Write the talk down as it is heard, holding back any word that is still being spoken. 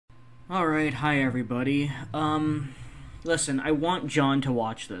Alright, hi everybody. Listen, I want John to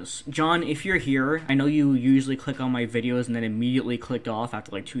watch this. John, if you're here, I know you usually click on my videos and then immediately click off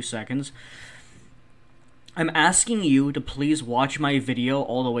after like 2 seconds. I'm asking you to please watch my video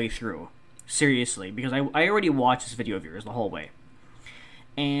all the way through. Seriously, because I already watched this video of yours the whole way.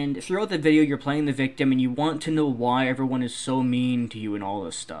 And throughout the video, you're playing the victim and you want to know why everyone is so mean to you and all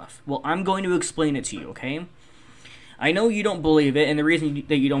this stuff. Well, I'm going to explain it to you, okay? I know you don't believe it, and the reason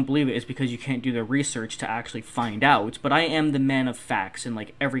that you don't believe it is because you can't do the research to actually find out, but I am the man of facts in,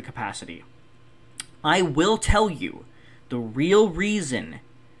 like, every capacity. I will tell you the real reason.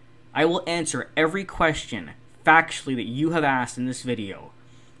 I will answer every question factually that you have asked in this video.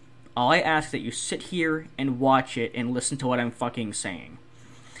 All I ask is that you sit here and watch it and listen to what I'm fucking saying.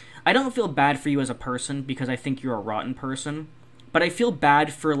 I don't feel bad for you as a person because I think you're a rotten person, but I feel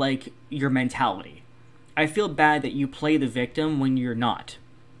bad for, like, your mentality. I feel bad that you play the victim when you're not.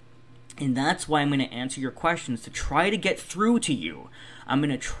 And that's why I'm going to answer your questions to try to get through to you. I'm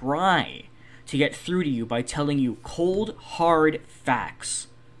going to try to get through to you by telling you cold, hard facts.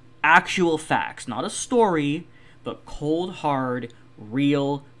 Actual facts. Not a story, but cold, hard,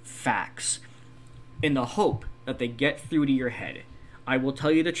 real facts. In the hope that they get through to your head. I will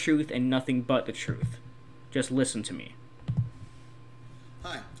tell you the truth and nothing but the truth. Just listen to me.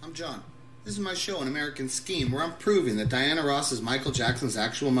 Hi, I'm John. This is my show, An American Scheme, where I'm proving that Diana Ross is Michael Jackson's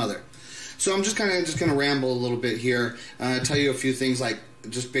actual mother. So I'm just going to ramble a little bit here, tell you a few things, like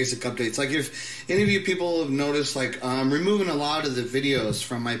just basic updates. Like if any of you people have noticed, like I'm removing a lot of the videos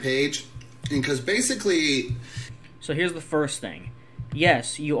from my page, because basically... So here's the first thing.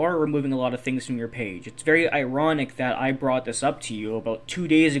 Yes, you are removing a lot of things from your page. It's very ironic that I brought this up to you about 2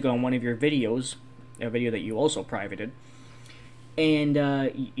 days ago in one of your videos, a video that you also privated. And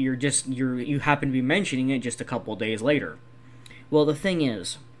you happen to be mentioning it just a couple days later. Well, the thing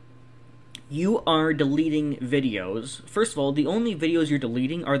is, you are deleting videos. First of all, the only videos you're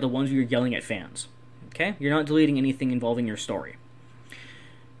deleting are the ones where you're yelling at fans. Okay? You're not deleting anything involving your story.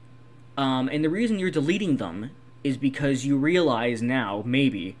 And the reason you're deleting them is because you realize now,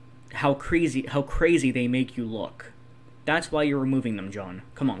 maybe, how crazy they make you look. That's why you're removing them, John.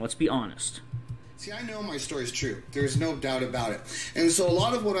 Come on, let's be honest. See, I know my story's true. There's no doubt about it. And so a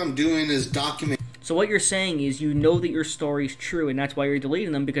lot of what I'm doing is documenting. So what you're saying is you know that your story's true, and that's why you're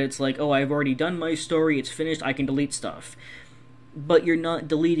deleting them, because it's like, oh, I've already done my story, it's finished, I can delete stuff. But you're not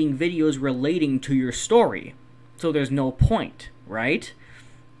deleting videos relating to your story. So there's no point, right?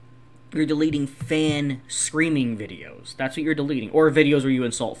 You're deleting fan screaming videos. That's what you're deleting. Or videos where you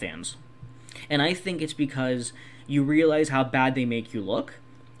insult fans. And I think it's because you realize how bad they make you look.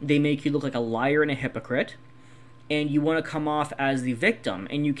 They make you look like a liar and a hypocrite, and you want to come off as the victim,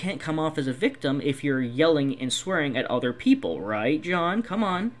 and you can't come off as a victim if you're yelling and swearing at other people, right, John? Come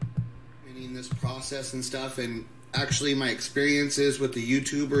on. In this process and stuff, and actually my experiences with the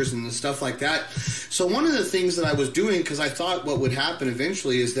YouTubers and the stuff like that. So one of the things that I was doing, because I thought what would happen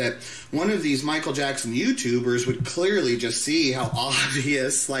eventually is that one of these Michael Jackson YouTubers would clearly just see how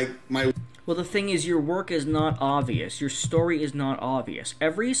obvious, like, my... Well, the thing is, your work is not obvious. Your story is not obvious.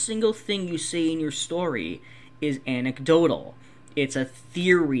 Every single thing you say in your story is anecdotal. It's a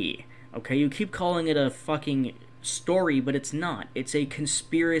theory, okay? You keep calling it a fucking story, but it's not. It's a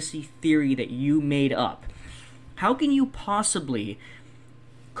conspiracy theory that you made up. How can you possibly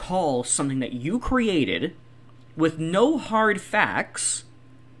call something that you created with no hard facts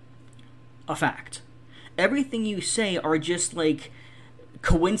a fact? Everything you say are just, like,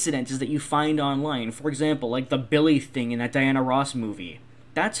 coincidences that you find online. For example, like the Billy thing in that Diana Ross movie.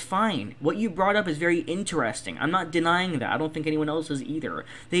 That's fine. What you brought up is very interesting. I'm not denying that. I don't think anyone else is either.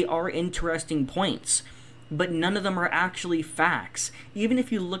 They are interesting points, but none of them are actually facts. Even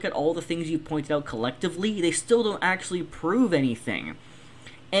if you look at all the things you pointed out collectively, they still don't actually prove anything.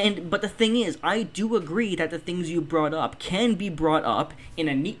 But the thing is, I do agree that the things you brought up can be brought up in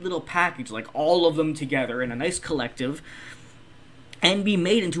a neat little package, like all of them together in a nice collective, and be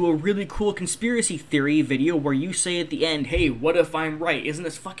made into a really cool conspiracy theory video where you say at the end, hey, what if I'm right? Isn't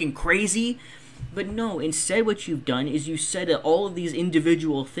this fucking crazy? But no, instead what you've done is you said that all of these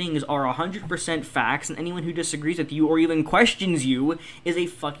individual things are 100% facts, and anyone who disagrees with you or even questions you is a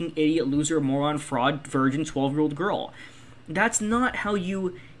fucking idiot, loser, moron, fraud, virgin, 12-year-old girl. That's not how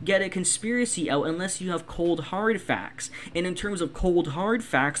you get a conspiracy out unless you have cold, hard facts. And in terms of cold, hard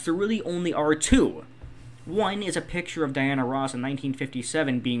facts, there really only are two. One is a picture of Diana Ross in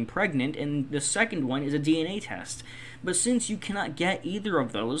 1957 being pregnant, and the second one is a DNA test. But since you cannot get either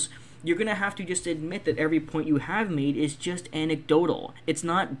of those, you're going to have to just admit that every point you have made is just anecdotal. It's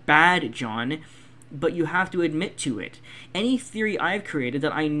not bad, John. but you have to admit to it. Any theory I've created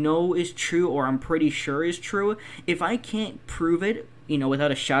that I know is true or I'm pretty sure is true, if I can't prove it,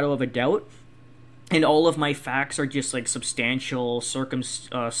 without a shadow of a doubt, and all of my facts are just like substantial,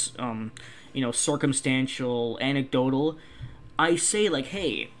 circumstantial, anecdotal, I say like,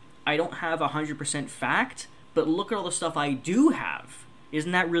 hey, I don't have 100% fact, but look at all the stuff I do have.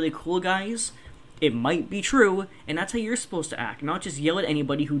 Isn't that really cool, guys? It might be true, and that's how you're supposed to act, not just yell at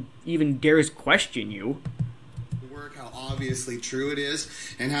anybody who even dares question you. Work, how obviously true it is,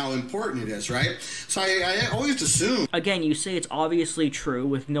 and how important it is, right? So I always assume. Again, you say it's obviously true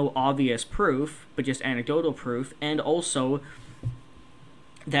with no obvious proof, but just anecdotal proof, and also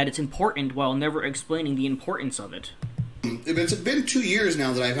that it's important while never explaining the importance of it. It's been 2 years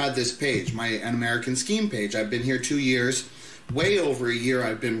now that I've had this page, An American Scheme page. I've been here 2 years. Way over a year,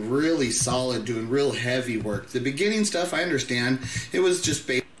 I've been really solid, doing real heavy work. The beginning stuff, I understand. It was just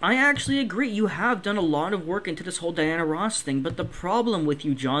basic. I actually agree. You have done a lot of work into this whole Diana Ross thing, but the problem with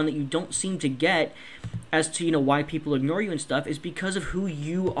you, John, that you don't seem to get as to, why people ignore you and stuff is because of who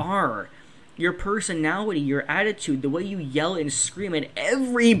you are. Your personality, your attitude, the way you yell and scream at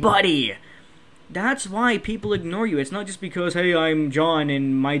everybody. That's why people ignore you. It's not just because, hey, I'm John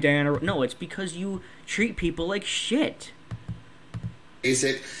and my Diana... No, it's because you treat people like shit.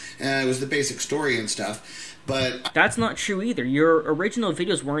 Basic. It was the basic story and stuff, but... That's not true either. Your original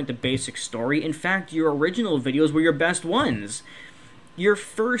videos weren't the basic story. In fact, your original videos were your best ones. Your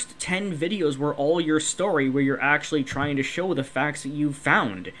first 10 videos were all your story, where you're actually trying to show the facts that you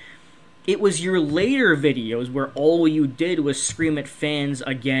found. It was your later videos where all you did was scream at fans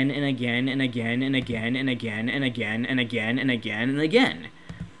again and again and again and again and again and again and again and again and again.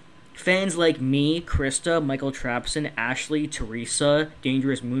 Fans like me, Krista, Michael Trapson, Ashley, Teresa,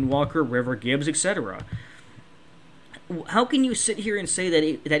 Dangerous Moonwalker, River Gibbs, etc. How can you sit here and say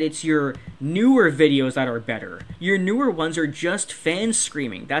that it's your newer videos that are better? Your newer ones are just fans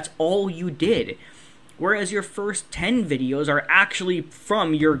screaming. That's all you did. Whereas your first 10 videos are actually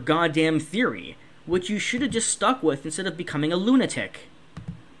from your goddamn theory, which you should have just stuck with instead of becoming a lunatic.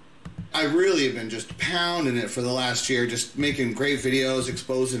 I really have been just pounding it for the last year, just making great videos,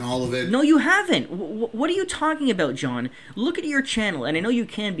 exposing all of it. No, you haven't. What are you talking about, John? Look at your channel, and I know you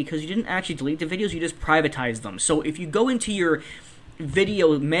can because you didn't actually delete the videos, you just privatized them. So if you go into your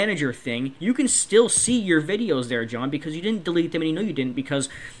video manager thing, you can still see your videos there, John, because you didn't delete them, and you know you didn't because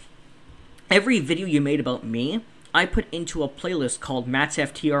every video you made about me, I put into a playlist called Matt's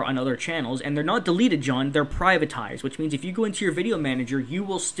FTR on other channels, and they're not deleted, John, they're privatized, which means if you go into your video manager, you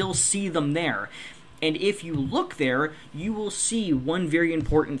will still see them there. And if you look there, you will see one very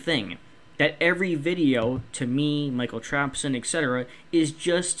important thing, that every video, to me, Michael Trapson, etc., is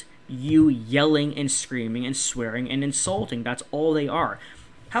just you yelling and screaming and swearing and insulting. That's all they are.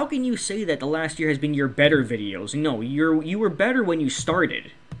 How can you say that the last year has been your better videos? No, you were better when you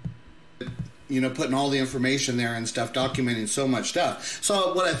started. Putting all the information there and stuff, documenting so much stuff.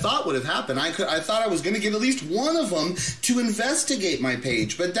 So what I thought would have happened, I thought I was going to get at least one of them to investigate my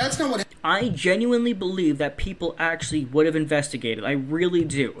page, but that's not what happened. I genuinely believe that people actually would have investigated. I really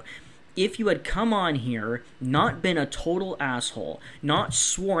do. If you had come on here, not been a total asshole, not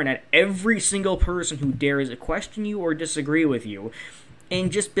sworn at every single person who dares question you or disagree with you,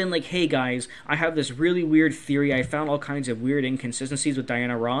 and just been like, hey guys, I have this really weird theory, I found all kinds of weird inconsistencies with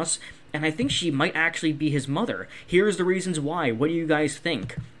Diana Ross, and I think she might actually be his mother. Here's the reasons why. What do you guys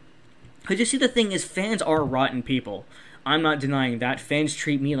think? Because you see, the thing is, fans are rotten people. I'm not denying that. Fans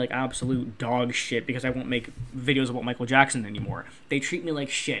treat me like absolute dog shit because I won't make videos about Michael Jackson anymore. They treat me like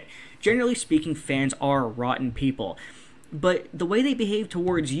shit. Generally speaking, fans are rotten people. But the way they behave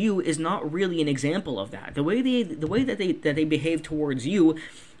towards you is not really an example of that. The way that they behave towards you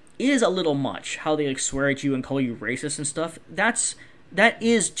is a little much. How they swear at you and call you racist and stuff. That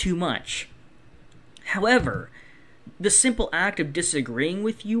is too much. However, the simple act of disagreeing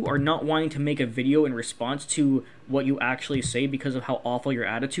with you or not wanting to make a video in response to what you actually say because of how awful your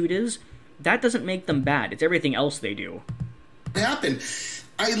attitude is, that doesn't make them bad. It's everything else they do. Happened.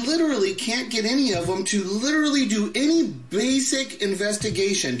 I literally can't get any of them to literally do any basic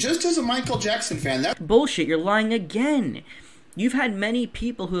investigation. Just as a Michael Jackson fan, that's bullshit. You're lying again. You've had many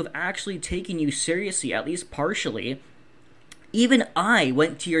people who have actually taken you seriously, at least partially. Even I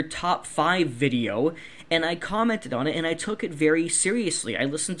went to your top 5 video, and I commented on it, and I took it very seriously. I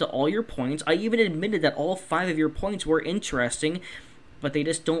listened to all your points. I even admitted that all 5 of your points were interesting, but they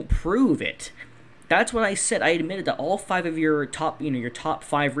just don't prove it. That's what I said. I admitted that all 5 of your top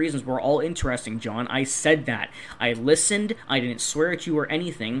 5 reasons were all interesting, John. I said that. I listened. I didn't swear at you or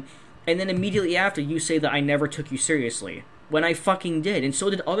anything. And then immediately after, you say that I never took you seriously. when I fucking did, and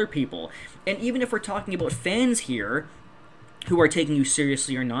so did other people. And even if we're talking about fans here, who are taking you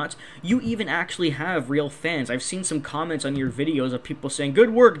seriously or not, you even actually have real fans. I've seen some comments on your videos of people saying, "Good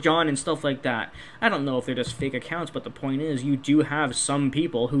work, John," and stuff like that. I don't know if they're just fake accounts, but the point is, you do have some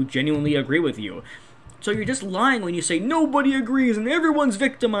people who genuinely agree with you. So you're just lying when you say, "Nobody agrees and everyone's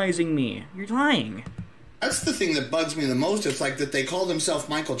victimizing me." You're lying. That's the thing that bugs me the most. It's like that they call themselves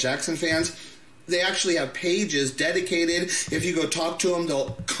Michael Jackson fans. They actually have pages dedicated. If you go talk to them,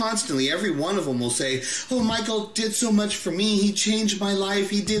 they'll constantly, every one of them will say, "Oh, Michael did so much for me. He changed my life.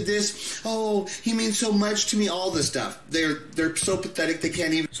 He did this. Oh, he means so much to me." All this stuff. They're so pathetic they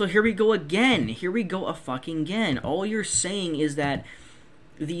can't even... So here we go again. Here we go fucking again. All you're saying is that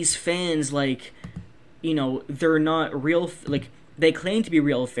these fans, like, you know, they're not real, like, they claim to be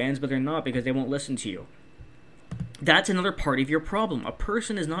real fans, but they're not because they won't listen to you. That's another part of your problem. A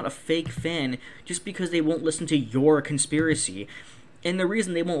person is not a fake fan just because they won't listen to your conspiracy. And the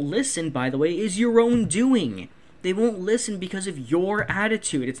reason they won't listen, by the way, is your own doing. They won't listen because of your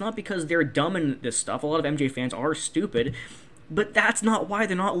attitude. It's not because they're dumb in this stuff. A lot of MJ fans are stupid, but that's not why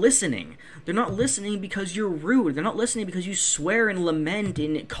they're not listening. They're not listening because you're rude. They're not listening because you swear and lament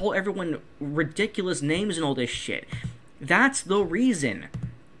and call everyone ridiculous names and all this shit. That's the reason.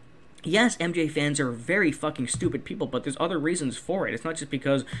 Yes, MJ fans are very fucking stupid people, but there's other reasons for it. It's not just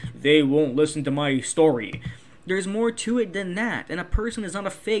because they won't listen to my story. There's more to it than that, and a person is not a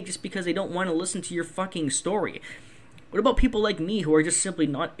fake just because they don't want to listen to your fucking story. What about people like me who are just simply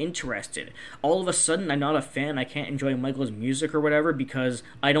not interested? All of a sudden, I'm not a fan, I can't enjoy Michael's music or whatever because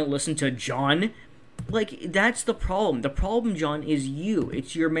I don't listen to John? Like, that's the problem. The problem, John, is you.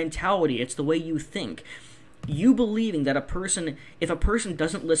 It's your mentality. It's the way you think. You believing that if a person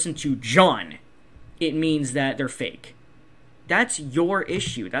doesn't listen to John, it means that they're fake. That's your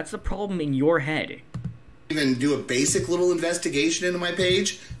issue. That's the problem in your head. Even do a basic little investigation into my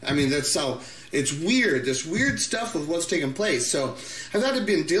page. I mean, that's how it's weird. This weird stuff with what's taking place. So I've had to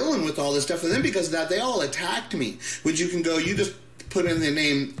been dealing with all this stuff, and then because of that, they all attacked me. Which you can go, you just put in the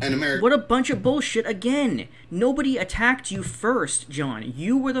name an American. What a bunch of bullshit again. Nobody attacked you first, John.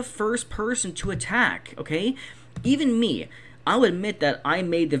 You were the first person to attack, okay? Even me. I'll admit that I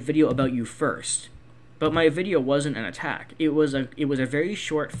made the video about you first. But my video wasn't an attack. It was a very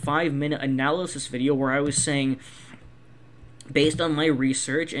short 5-minute analysis video where I was saying, based on my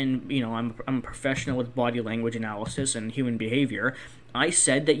research, and you know, I'm a professional with body language analysis and human behavior, I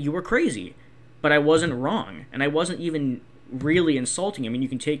said that you were crazy. But I wasn't wrong. And I wasn't even really insulting. I mean, you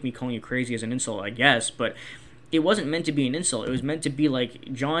can take me calling you crazy as an insult, I guess, but it wasn't meant to be an insult. It was meant to be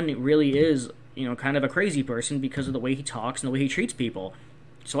like, John really is, you know, kind of a crazy person because of the way he talks and the way he treats people.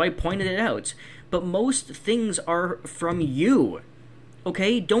 So I pointed it out. But most things are from you.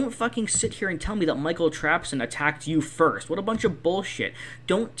 Okay? Don't fucking sit here and tell me that Michael Trapson attacked you first. What a bunch of bullshit.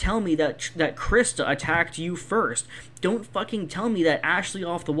 Don't tell me that Krista attacked you first. Don't fucking tell me that Ashley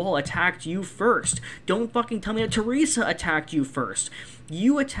Off the Wall attacked you first. Don't fucking tell me that Teresa attacked you first.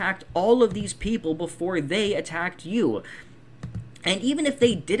 You attacked all of these people before they attacked you. And even if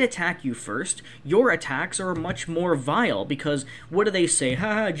they did attack you first, your attacks are much more vile because what do they say?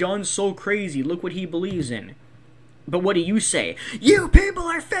 Haha, John's so crazy, look what he believes in. But what do you say? You people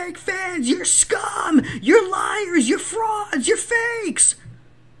are fake fans, you're scum, you're liars, you're frauds, you're fakes.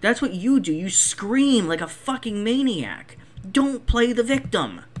 That's what you do, you scream like a fucking maniac. Don't play the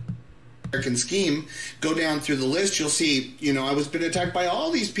victim. American Scheme, go down through the list, you'll see, you know, I was been attacked by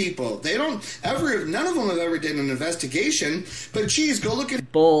all these people. They don't ever, none of them have ever done an investigation, but geez, go look at...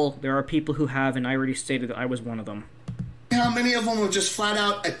 Bull, there are people who have, and I already stated that I was one of them. How many of them have just flat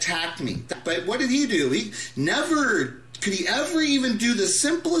out attacked me? But what did he do? He never... Could he ever even do the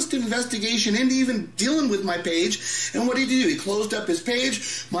simplest investigation into even dealing with my page? And what did he do? He closed up his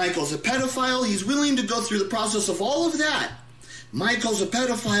page. Michael's a pedophile. He's willing to go through the process of all of that. Michael's a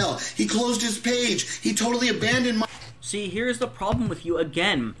pedophile. He closed his page. He totally abandoned my... See, here's the problem with you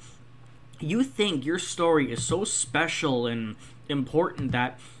again. You think your story is so special and important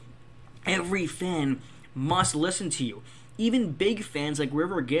that every fan must listen to you. Even big fans like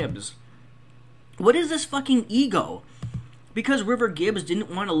River Gibbs. What is this fucking ego? Because River Gibbs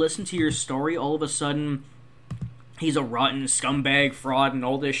didn't want to listen to your story, all of a sudden he's a rotten scumbag, fraud, and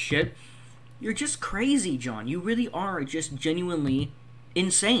all this shit. You're just crazy, John. You really are just genuinely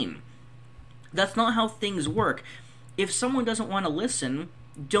insane. That's not how things work. If someone doesn't want to listen,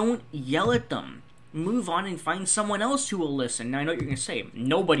 don't yell at them. Move on and find someone else who will listen. Now, I know what you're going to say.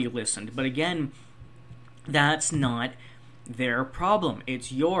 Nobody listened. But again, that's not their problem.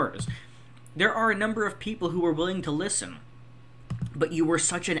 It's yours. There are a number of people who were willing to listen. But you were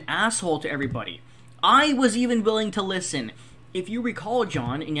such an asshole to everybody. I was even willing to listen. If you recall,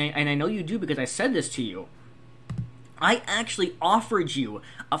 John, and I know you do because I said this to you, I actually offered you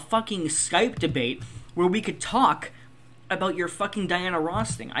a fucking Skype debate where we could talk about your fucking Diana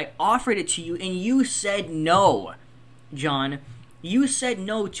Ross thing. I offered it to you and you said no, John. You said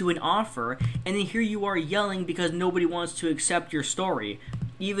no to an offer, and then here you are yelling because nobody wants to accept your story,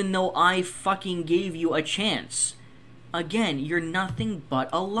 even though I fucking gave you a chance. Again, you're nothing but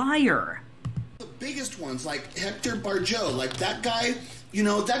a liar. The biggest ones, like Hector Barjot, like that guy,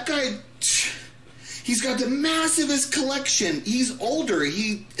 that guy, he's got the massivest collection. He's older.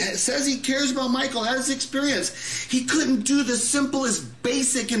 He says he cares about Michael, has experience. He couldn't do the simplest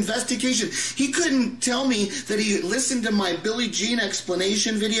basic investigation. He couldn't tell me that he listened to my Billie Jean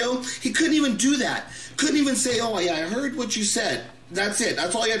explanation video. He couldn't even do that. Couldn't even say, oh yeah, I heard what you said. That's it.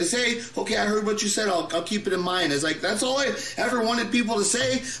 That's all you had to say. Okay, I heard what you said. I'll keep it in mind. It's like, that's all I ever wanted people to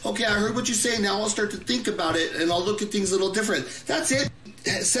say. Okay, I heard what you say. Now I'll start to think about it, and I'll look at things a little different. That's it.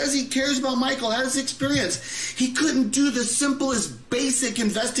 Says he cares about Michael, has experience. He couldn't do the simplest basic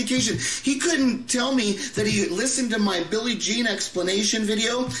investigation. He couldn't tell me that he listened to my Billie Jean explanation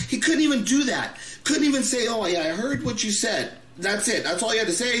video. He couldn't even do that. Couldn't even say, oh yeah, I heard what you said. That's it. That's all you had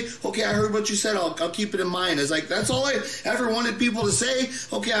to say. Okay, I heard what you said. I'll keep it in mind. It's like, that's all I ever wanted people to say.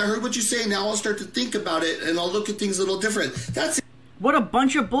 Okay, I heard what you say. Now I'll start to think about it, and I'll look at things a little different. That's it. What a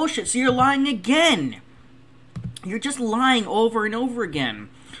bunch of bullshit. So you're lying again. You're just lying over and over again.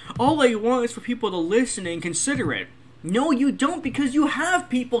 All I want is for people to listen and consider it. No, you don't, because you have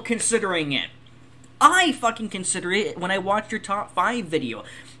people considering it. I fucking consider it when I watched your top 5 video.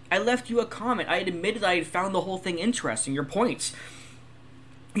 I left you a comment. I admitted I had found the whole thing interesting, your points.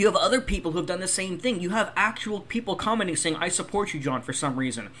 You have other people who have done the same thing. You have actual people commenting saying, I support you, John, for some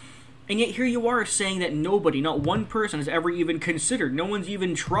reason. And yet here you are saying that nobody, not one person, has ever even considered. No one's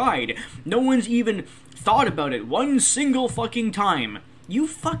even tried. No one's even thought about it one single fucking time. You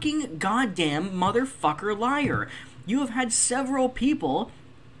fucking goddamn motherfucker liar. You have had several people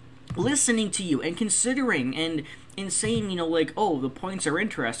listening to you and considering and saying, like, oh, the points are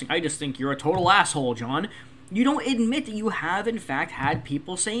interesting. I just think you're a total asshole, John. You don't admit that you have, in fact, had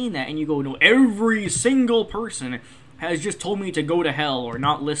people saying that. And you go, no, every single person has just told me to go to hell or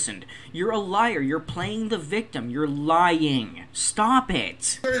not listened. You're a liar. You're playing the victim. You're lying. Stop it.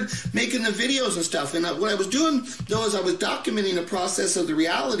 Started making the videos and stuff, and what I was doing, though, is I was documenting the process of the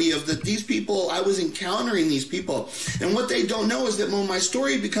reality of these people. I was encountering these people, and what they don't know is that when my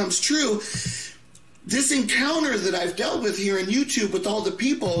story becomes true, this encounter that I've dealt with here in YouTube with all the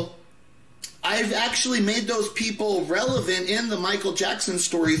people, I've actually made those people relevant in the Michael Jackson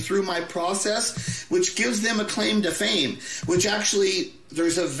story through my process, which gives them a claim to fame, which actually,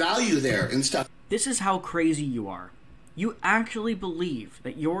 there's a value there and stuff. This is how crazy you are. You actually believe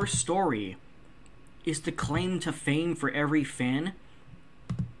that your story is the claim to fame for every fan?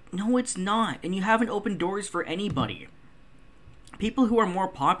 No, it's not. And you haven't opened doors for anybody. People who are more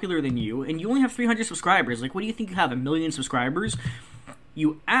popular than you, and you only have 300 subscribers. Like, what do you think you have, 1 million subscribers?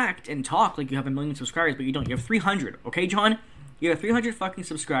 You act and talk like you have 1 million subscribers, but you don't. You have 300, okay, John? You have 300 fucking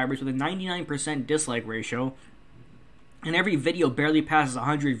subscribers with a 99% dislike ratio, and every video barely passes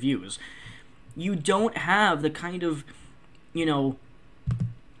 100 views. You don't have the kind of,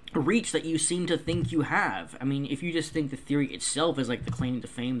 reach that you seem to think you have. I mean, if you just think the theory itself is like the claim to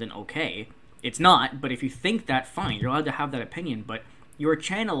fame, then okay. It's not, but if you think that, fine. You're allowed to have that opinion, but your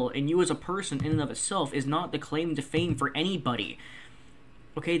channel and you as a person in and of itself is not the claim to fame for anybody.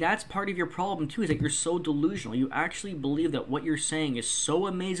 Okay, that's part of your problem too, is that you're so delusional. You actually believe that what you're saying is so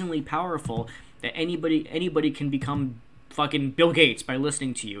amazingly powerful that anybody can become fucking Bill Gates by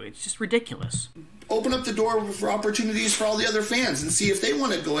listening to you. It's just ridiculous. Open up the door for opportunities for all the other fans and see if they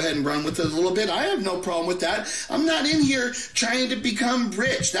want to go ahead and run with it a little bit. I have no problem with that. I'm not in here trying to become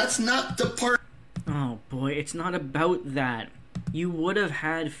rich. That's not the part. Oh boy, it's not about that. You would have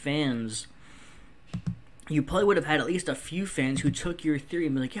had fans. You probably would have had at least a few fans who took your theory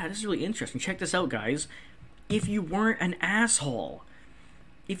and be like, yeah, this is really interesting. Check this out, guys. If you weren't an asshole.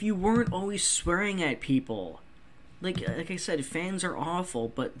 If you weren't always swearing at people. Like I said, fans are awful,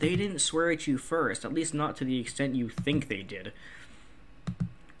 but they didn't swear at you first. At least not to the extent you think they did.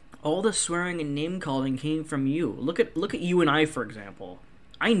 All the swearing and name-calling came from you. Look at you and I, for example.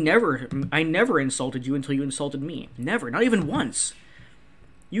 I never insulted you until you insulted me. Never. Not even once.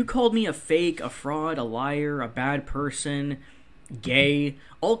 You called me a fake, a fraud, a liar, a bad person, gay,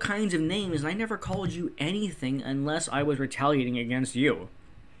 all kinds of names, and I never called you anything unless I was retaliating against you.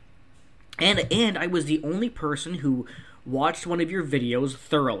 And I was the only person who watched one of your videos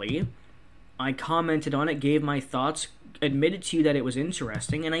thoroughly. I commented on it, gave my thoughts, admitted to you that it was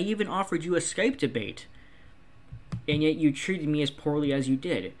interesting, and I even offered you a Skype debate. And yet you treated me as poorly as you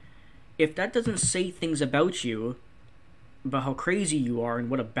did. If that doesn't say things about you, about how crazy you are and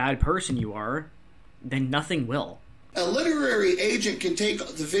what a bad person you are, then nothing will. A literary agent can take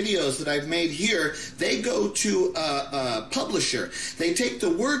the videos that I've made here, they go to a publisher. They take the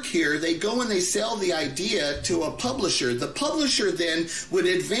work here, they go and they sell the idea to a publisher. The publisher then would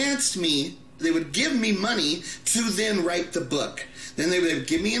advance me, they would give me money to then write the book. Then they would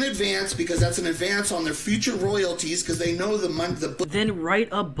give me an advance because that's an advance on their future royalties because they know the money, the book. Then write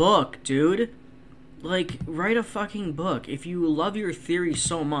a book, dude. Like, write a fucking book. If you love your theory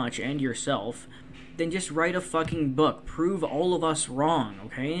so much and yourself, then just write a fucking book. Prove all of us wrong,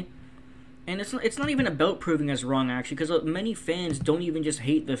 okay? And it's not even about proving us wrong, actually, because many fans don't even just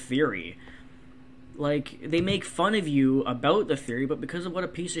hate the theory. Like, they make fun of you about the theory, but because of what a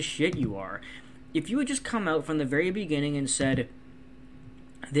piece of shit you are. If you had just come out from the very beginning and said,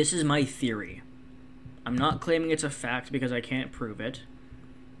 this is my theory. I'm not claiming it's a fact because I can't prove it,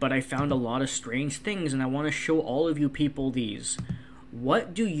 but I found a lot of strange things, and I want to show all of you people these.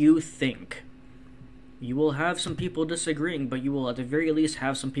 What do you think? You will have some people disagreeing, but you will at the very least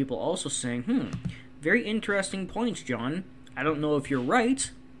have some people also saying, very interesting points, John. I don't know if you're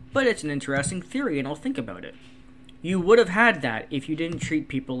right, but it's an interesting theory, and I'll think about it. You would have had that if you didn't treat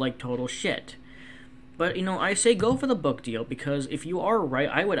people like total shit. But, you know, I say go for the book deal, because if you are right,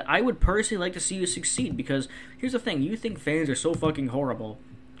 I would personally like to see you succeed, because here's the thing, you think fans are so fucking horrible,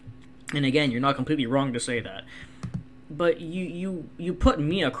 and again, you're not completely wrong to say that. But you put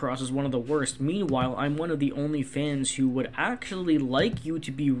me across as one of the worst. Meanwhile, I'm one of the only fans who would actually like you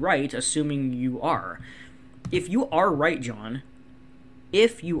to be right, assuming you are. If you are right, John,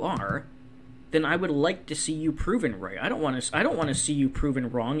 if you are, then I would like to see you proven right. I don't want to see you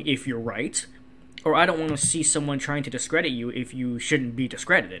proven wrong if you're right, or I don't want to see someone trying to discredit you if you shouldn't be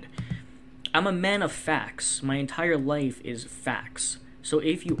discredited. I'm a man of facts. My entire life is facts. So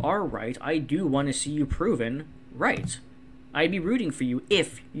if you are right, I do want to see you proven right. I'd be rooting for you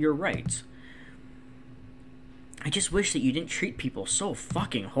if you're right. I just wish that you didn't treat people so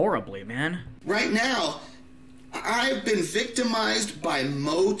fucking horribly, man. Right now, I've been victimized by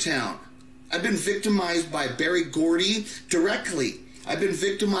Motown. I've been victimized by Berry Gordy directly. I've been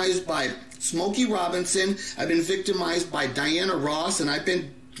victimized by Smokey Robinson. I've been victimized by Diana Ross, and I've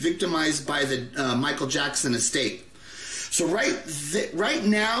been victimized by the Michael Jackson estate. So right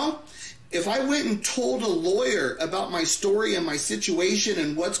now, if I went and told a lawyer about my story and my situation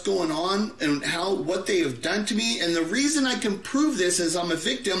and what's going on and what they have done to me, and the reason I can prove this as I'm a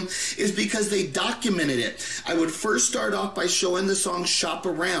victim is because they documented it. I would first start off by showing the song Shop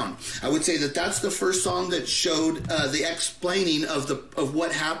Around. I would say that that's the first song that showed the explaining of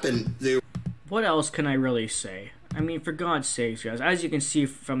what happened there. What else can I really say? I mean, for God's sakes, guys, as you can see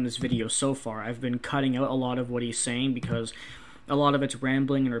from this video so far, I've been cutting out a lot of what he's saying because a lot of it's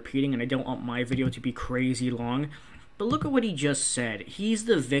rambling and repeating, and I don't want my video to be crazy long. But look at what he just said. He's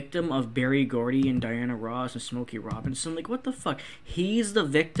the victim of Berry Gordy and Diana Ross and Smokey Robinson. Like, what the fuck? He's the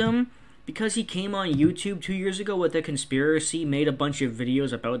victim because he came on YouTube 2 years ago with the conspiracy, made a bunch of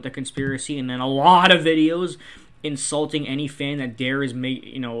videos about the conspiracy, and then a lot of videos insulting any fan that dares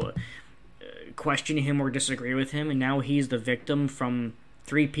question him or disagree with him, and now he's the victim from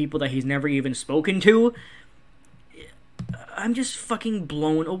 3 people that he's never even spoken to. I'm just fucking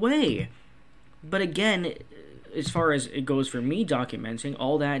blown away. But again, as far as it goes for me documenting,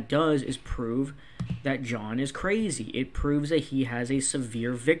 all that does is prove that John is crazy. It proves that he has a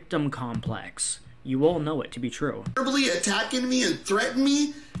severe victim complex. You all know it to be true. Verbally attacking me and threatening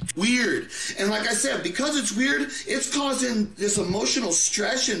me, weird. And like I said, because it's weird, it's causing this emotional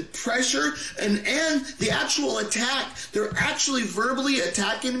stress and pressure, and the actual attack, they're actually verbally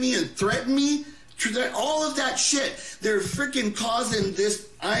attacking me and threatening me. All of that shit, they're freaking causing this.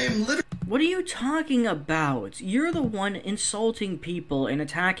 I am literally... What are you talking about? You're the one insulting people and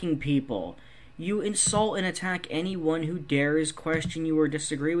attacking people. You insult and attack anyone who dares question you or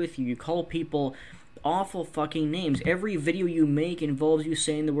disagree with you. You call people awful fucking names. Every video you make involves you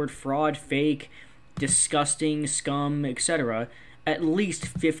saying the word fraud, fake, disgusting, scum, etc. at least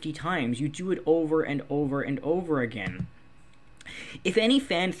 50 times. You do it over and over and over again. If any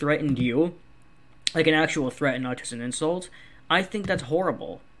fan threatened you, like an actual threat and not just an insult, I think that's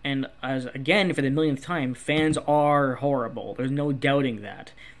horrible. And as again, for the millionth time, fans are horrible. There's no doubting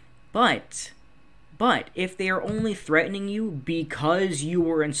that. But if they are only threatening you because you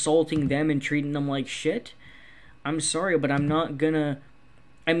were insulting them and treating them like shit, I'm sorry, but I'm not gonna...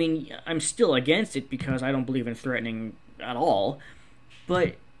 I mean, I'm still against it because I don't believe in threatening at all.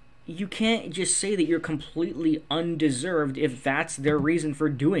 But you can't just say that you're completely undeserved if that's their reason for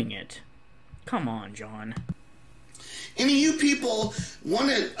doing it. Come on, John. Any of you people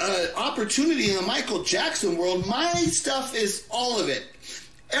want an opportunity in the Michael Jackson world, my stuff is all of it.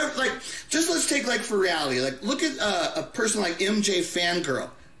 Like, just let's take, like, for reality. Like, look at a person like MJ Fangirl.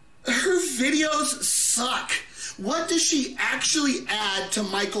 Her videos suck. What does she actually add to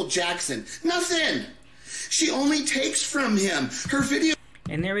Michael Jackson? Nothing. She only takes from him. Her video...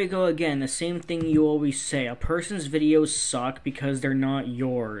 And there we go again, the same thing you always say. A person's videos suck because they're not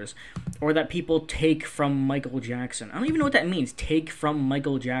yours. Or that people take from Michael Jackson. I don't even know what that means, take from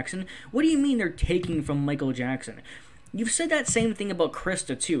Michael Jackson. What do you mean they're taking from Michael Jackson? You've said that same thing about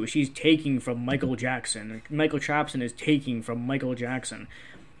Krista, too. She's taking from Michael Jackson. Michael Trapson is taking from Michael Jackson.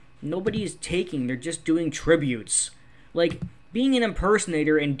 Nobody's taking, they're just doing tributes. Like, being an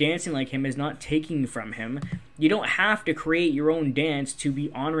impersonator and dancing like him is not taking from him. You don't have to create your own dance to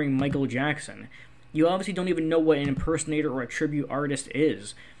be honoring Michael Jackson. You obviously don't even know what an impersonator or a tribute artist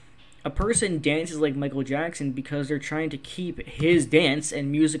is. A person dances like Michael Jackson because they're trying to keep his dance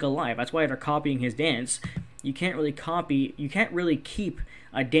and music alive. That's why they're copying his dance. You can't really keep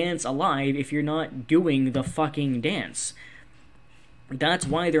a dance alive if you're not doing the fucking dance. That's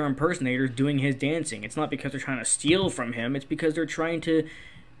why they're impersonators doing his dancing. It's not because they're trying to steal from him. It's because they're trying to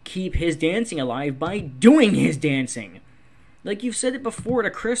keep his dancing alive by doing his dancing. Like, you've said it before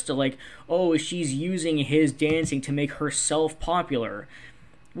to Krista, like, oh, she's using his dancing to make herself popular.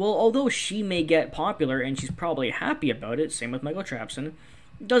 Well, although she may get popular, and she's probably happy about it, same with Michael Trapson,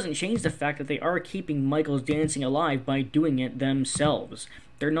 it doesn't change the fact that they are keeping Michael's dancing alive by doing it themselves.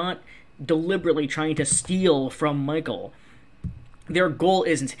 They're not deliberately trying to steal from Michael. Their goal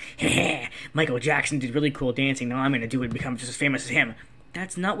isn't, Michael Jackson did really cool dancing, now I'm going to do it and become just as famous as him.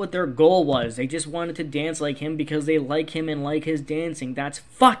 That's not what their goal was. They just wanted to dance like him because they like him and like his dancing. That's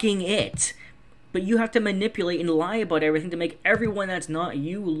fucking it. But you have to manipulate and lie about everything to make everyone that's not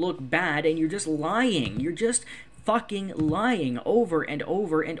you look bad, and you're just lying. You're just fucking lying over and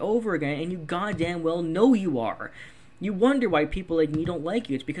over and over again, and you goddamn well know you are. You wonder why people like me don't like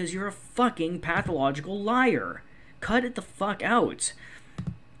you. It's because you're a fucking pathological liar. Cut it the fuck out.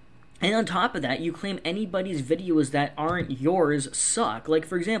 And on top of that, you claim anybody's videos that aren't yours suck. Like,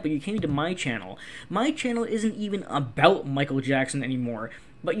 for example, you came to my channel. My channel isn't even about Michael Jackson anymore.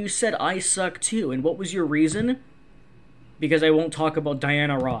 But you said I suck too. And what was your reason? Because I won't talk about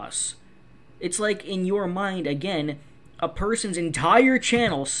Diana Ross. It's like, in your mind, again, a person's entire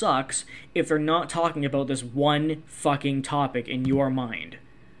channel sucks if they're not talking about this one fucking topic in your mind.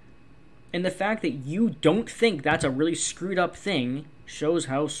 And the fact that you don't think that's a really screwed up thing shows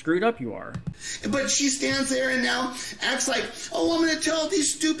how screwed up you are. But she stands there and now acts like, oh, I'm going to tell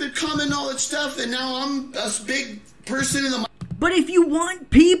these stupid common knowledge stuff, and now I'm a big person in the... But if you want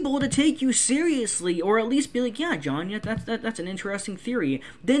people to take you seriously, or at least be like, yeah, John, yeah, that's an interesting theory,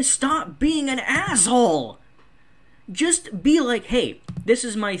 then stop being an asshole. Just be like, hey, this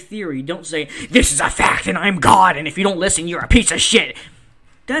is my theory. Don't say, this is a fact and I'm God, and if you don't listen, you're a piece of shit.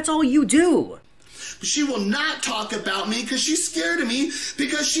 That's all you do. She will not talk about me because she's scared of me,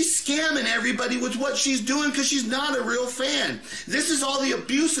 because she's scamming everybody with what she's doing because she's not a real fan. This is all the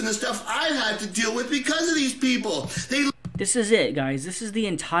abuse and the stuff I've had to deal with because of these people. This is it, guys. This is the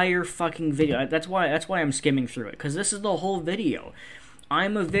entire fucking video. That's why I'm skimming through it, because this is the whole video.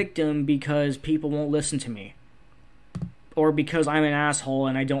 I'm a victim because people won't listen to me, or because I'm an asshole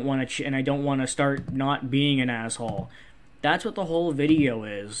and I don't want to start not being an asshole. That's what the whole video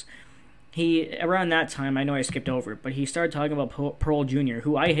is. Around that time, I know I skipped over it, but he started talking about Pearl Jr.,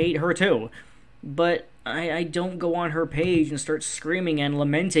 who I hate her too. But I don't go on her page and start screaming and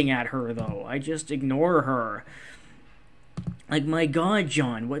lamenting at her, though. I just ignore her. Like, my God,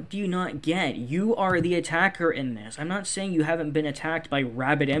 John, what do you not get? You are the attacker in this. I'm not saying you haven't been attacked by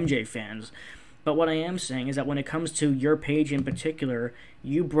rabid MJ fans, but what I am saying is that when it comes to your page in particular,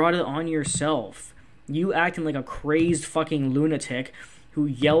 you brought it on yourself. You acting like a crazed fucking lunatic who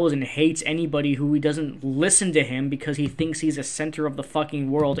yells and hates anybody who doesn't listen to him because he thinks he's the center of the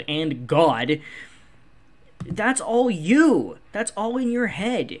fucking world and God. That's all you. That's all in your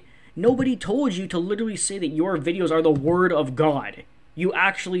head. Nobody told you to literally say that your videos are the word of God. You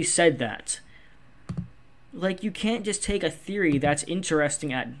actually said that. Like, you can't just take a theory that's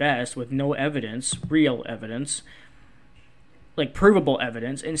interesting at best with no evidence, real evidence, like provable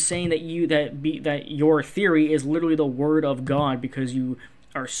evidence, and saying that that your theory is literally the word of God because you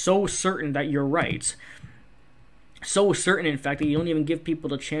are so certain that you're right. So certain, in fact, that you don't even give people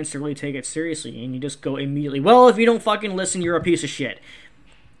the chance to really take it seriously, and you just go immediately, well, if you don't fucking listen, you're a piece of shit.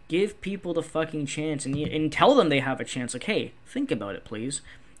 Give people the fucking chance and tell them they have a chance. Like, hey, think about it, please.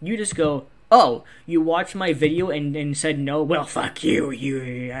 You just go, oh, you watched my video and said no? Well, fuck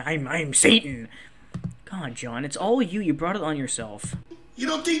you. I'm Satan. God, John, it's all you. You brought it on yourself. You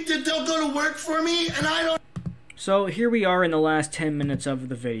don't think that they'll go to work for me? And I don't... So here we are in the last 10 minutes of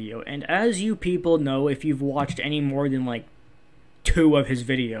the video, and as you people know, if you've watched any more than like 2 of his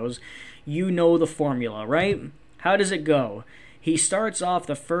videos, you know the formula, right? How does it go? He starts off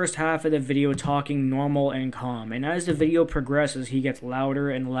the first half of the video talking normal and calm, and as the video progresses, he gets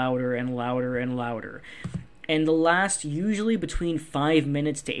louder and louder and louder and louder. And the last, usually between 5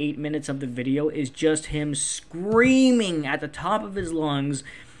 minutes to 8 minutes of the video, is just him screaming at the top of his lungs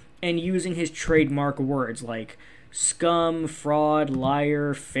and using his trademark words like scum, fraud,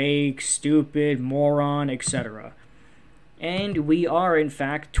 liar, fake, stupid, moron, etc. And we are, in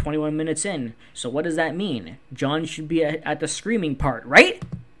fact, 21 minutes in. So what does that mean? John should be at the screaming part, right?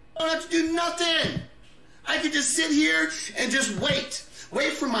 I don't have to do nothing. I could just sit here and just wait.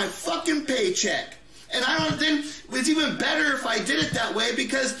 Wait for my fucking paycheck. And I don't think it's even better if I did it that way,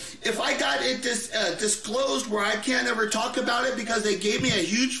 because if I got it disclosed where I can't ever talk about it because they gave me a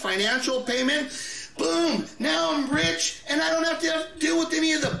huge financial payment, boom, now I'm rich and I don't have to deal with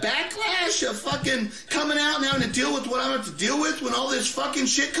any of the backlash of fucking coming out and having to deal with what I'm going to deal with when all this fucking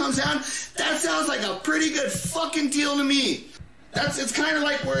shit comes out. That sounds like a pretty good fucking deal to me. It's kind of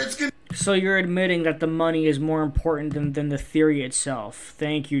like where it's going to... So you're admitting that the money is more important than the theory itself.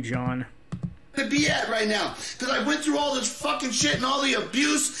 Thank you, John. To be at right now, because I went through all this fucking shit and all the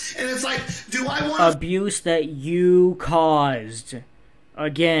abuse, and it's like, do I want abuse that you caused?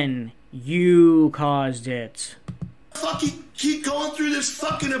 Again, you caused it. Fucking keep going through this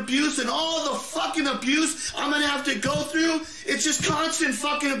fucking abuse and all the fucking abuse I'm gonna have to go through? It's just constant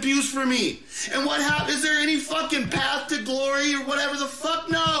fucking abuse for me. And what happened? Is there any fucking path to glory or whatever the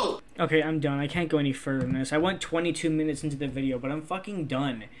fuck? No. Okay, I'm done. I can't go any further than this. I went 22 minutes into the video, but I'm fucking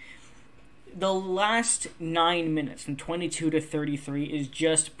done. The last 9 minutes, from 22 to 33, is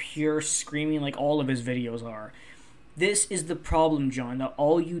just pure screaming like all of his videos are. This is the problem, John, that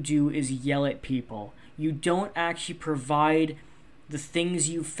all you do is yell at people. You don't actually provide the things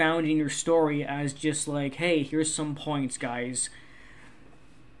you found in your story as just like, hey, here's some points, guys.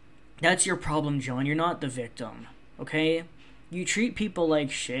 That's your problem, John. You're not the victim, okay? You treat people like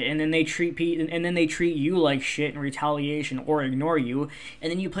shit, and then they treat you like shit in retaliation or ignore you,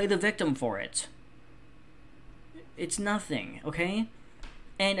 and then you play the victim for it. It's nothing, okay?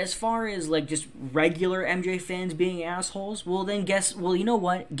 And as far as like just regular MJ fans being assholes, well you know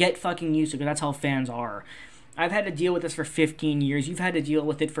what? Get fucking used to it, because that's how fans are. I've had to deal with this for 15 years. You've had to deal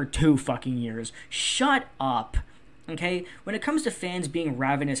with it for 2 fucking years. Shut up, okay? When it comes to fans being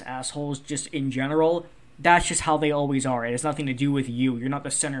ravenous assholes just in general, that's just how they always are. It has nothing to do with you. You're not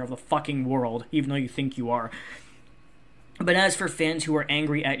the center of the fucking world, even though you think you are. But as for fans who are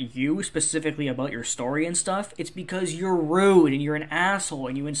angry at you, specifically about your story and stuff, it's because you're rude and you're an asshole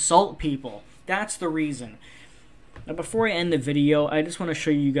and you insult people. That's the reason. Now, before I end the video, I just want to show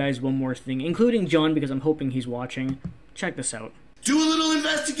you guys one more thing, including John, because I'm hoping he's watching. Check this out. Do a little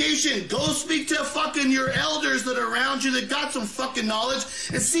investigation. Go speak to fucking your elders that are around you that got some fucking knowledge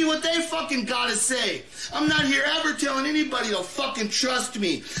and see what they fucking gotta say. I'm not here ever telling anybody to fucking trust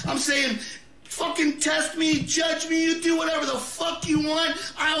me. I'm saying, fucking test me, judge me, you do whatever the fuck you want.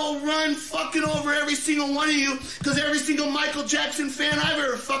 I will run fucking over every single one of you, because every single Michael Jackson fan I've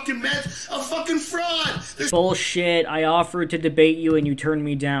ever fucking met, a fucking fraud. There's bullshit. I offered to debate you and you turned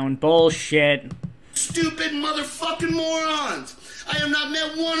me down. Bullshit. Stupid motherfucking morons. I have not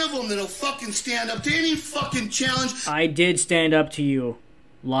met one of them that'll fucking stand up to any fucking challenge. I did stand up to you,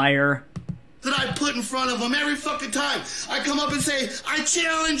 liar. That I put in front of them every fucking time. I come up and say, I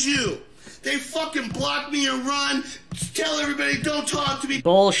challenge you. They fucking block me and run. Tell everybody, don't talk to me.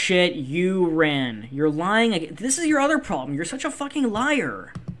 Bullshit, you ran. You're lying again. This is your other problem. You're such a fucking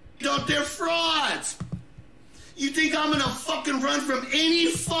liar. They're frauds. You think I'm gonna fucking run from any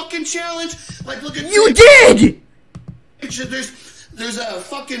fucking challenge? Like, look at you did. There's a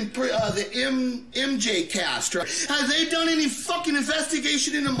fucking the MJ cast, right? Have they done any fucking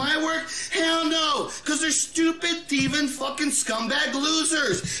investigation into my work? Hell no, because they're stupid, thieving, fucking scumbag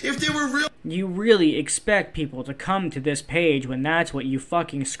losers. If they were real... You really expect people to come to this page when that's what you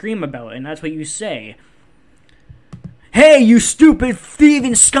fucking scream about, and that's what you say. Hey, you stupid,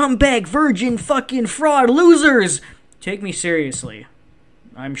 thieving, scumbag, virgin, fucking fraud losers! Take me seriously.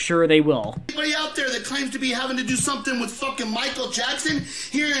 I'm sure they will. Anybody out there that claims to be having to do something with fucking Michael Jackson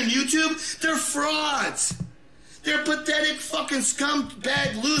here on YouTube, they're frauds. They're pathetic fucking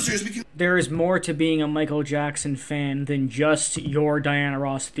scumbag losers. There is more to being a Michael Jackson fan than just your Diana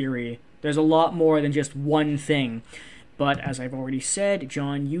Ross theory. There's a lot more than just one thing. But as I've already said,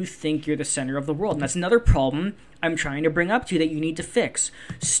 John, you think you're the center of the world. And that's another problem I'm trying to bring up to you that you need to fix.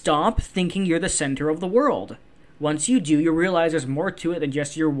 Stop thinking you're the center of the world. Once you do, you realize there's more to it than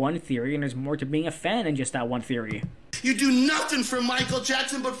just your one theory, and there's more to being a fan than just that one theory. You do nothing for Michael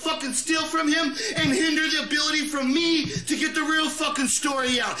Jackson but fucking steal from him and hinder the ability from me to get the real fucking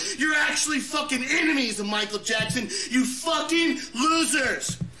story out. You're actually fucking enemies of Michael Jackson, you fucking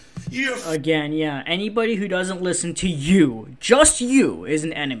losers. Again, yeah, anybody who doesn't listen to you, just you, is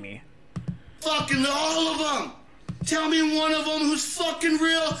an enemy. Fucking all of them. Tell me one of them who's fucking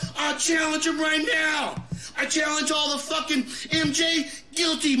real. I'll challenge him right now. I challenge all the fucking MJ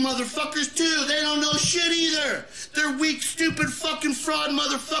guilty motherfuckers too. They don't know shit either. They're weak, stupid, fucking fraud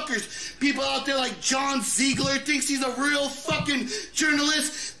motherfuckers. People out there like John Ziegler thinks he's a real fucking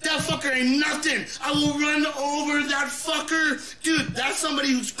journalist. That fucker ain't nothing. I will run over that fucker. Dude, that's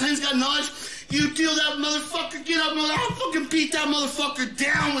somebody who claims got knowledge. You deal that motherfucker, get up, I'll fucking beat that motherfucker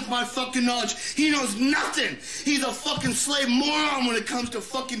down with my fucking knowledge. He knows nothing. He's a fucking slave moron when it comes to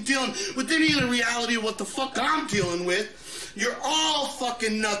fucking dealing with any of the reality of what the fuck I'm dealing with. You're all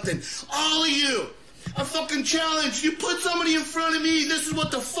fucking nothing. All of you. I fucking challenge. You put somebody in front of me, this is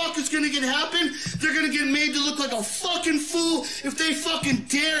what the fuck is gonna get happen. They're gonna get made to look like a fucking fool if they fucking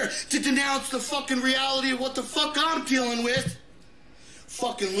dare to denounce the fucking reality of what the fuck I'm dealing with.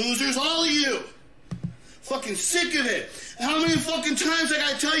 Fucking losers, all of you. Fucking sick of it. How many fucking times I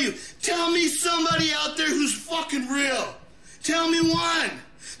gotta tell you? Tell me somebody out there who's fucking real. Tell me one.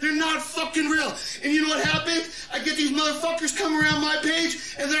 They're not fucking real. And you know what happens? I get these motherfuckers come around my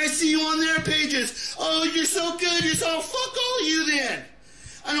page, and then I see you on their pages. Oh, you're so good, you're so... Fuck all of you then.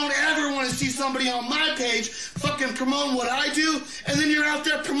 I don't ever want to see somebody on my page fucking promoting what I do, and then you're out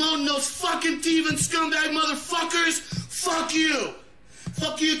there promoting those fucking thieving scumbag motherfuckers. Fuck you.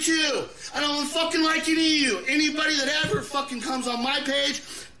 Fuck you too. I don't fucking like any of you. Anybody that ever fucking comes on my page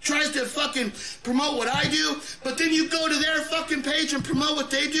tries to fucking promote what I do, but then you go to their fucking page and promote what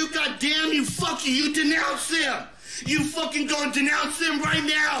they do, god damn you, fuck you, you denounce them. You fucking go and denounce them right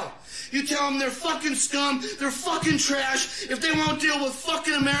now. You tell them they're fucking scum, they're fucking trash. If they won't deal with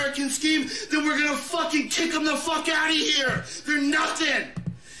fucking American Scheme, then we're gonna fucking kick them the fuck out of here. They're nothing.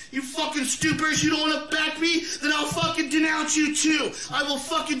 You fucking stupers, you don't want to back me? Then I'll fucking denounce you too. I will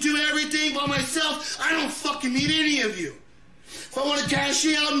fucking do everything by myself. I don't fucking need any of you. If I want to cash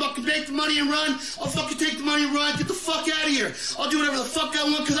out and fucking make the money and run, I'll fucking take the money and run. Get the fuck out of here. I'll do whatever the fuck I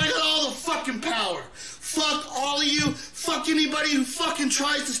want because I got all the fucking power. Fuck all of you. Fuck anybody who fucking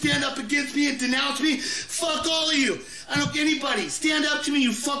tries to stand up against me and denounce me. Fuck all of you. I don't get anybody. Stand up to me,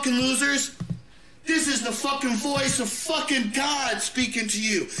 you fucking losers. This is the fucking voice of fucking God speaking to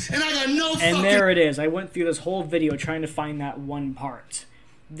you. And I got no fucking... And there it is. I went through this whole video trying to find that one part.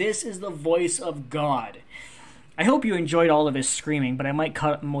 This is the voice of God. I hope you enjoyed all of his screaming, but I might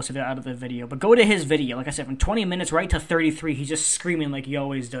cut most of it out of the video. But go to his video. Like I said, from 20 minutes right to 33, he's just screaming like he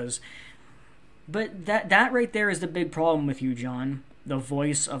always does. But that right there is the big problem with you, John. The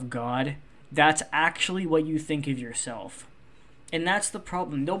voice of God. That's actually what you think of yourself. And that's the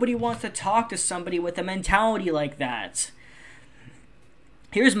problem. Nobody wants to talk to somebody with a mentality like that.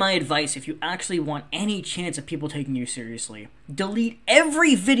 Here's my advice if you actually want any chance of people taking you seriously. Delete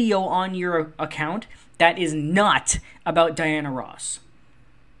every video on your account that is not about Diana Ross.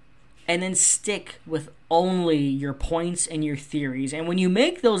 And then stick with only your points and your theories. And when you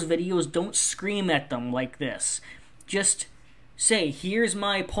make those videos, don't scream at them like this. Just say, here's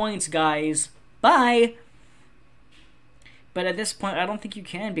my points, guys. Bye. But at this point, I don't think you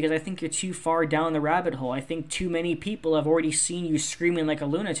can because I think you're too far down the rabbit hole. I think too many people have already seen you screaming like a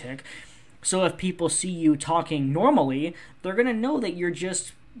lunatic. So if people see you talking normally, they're going to know that you're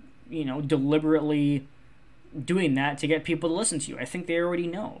just, deliberately doing that to get people to listen to you. I think they already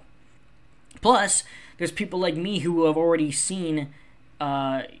know. Plus, there's people like me who have already seen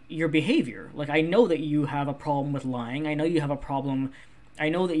your behavior. Like, I know that you have a problem with lying. I know you have a problem... I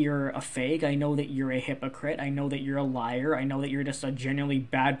know that you're a fake. I know that you're a hypocrite. I know that you're a liar. I know that you're just a genuinely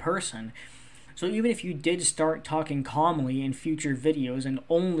bad person. So even if you did start talking calmly in future videos and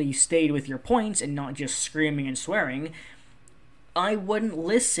only stayed with your points and not just screaming and swearing, I wouldn't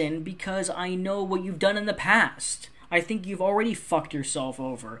listen because I know what you've done in the past. I think you've already fucked yourself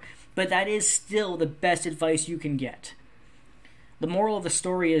over. But that is still the best advice you can get. The moral of the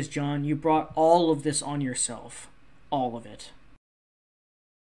story is, John, you brought all of this on yourself. All of it.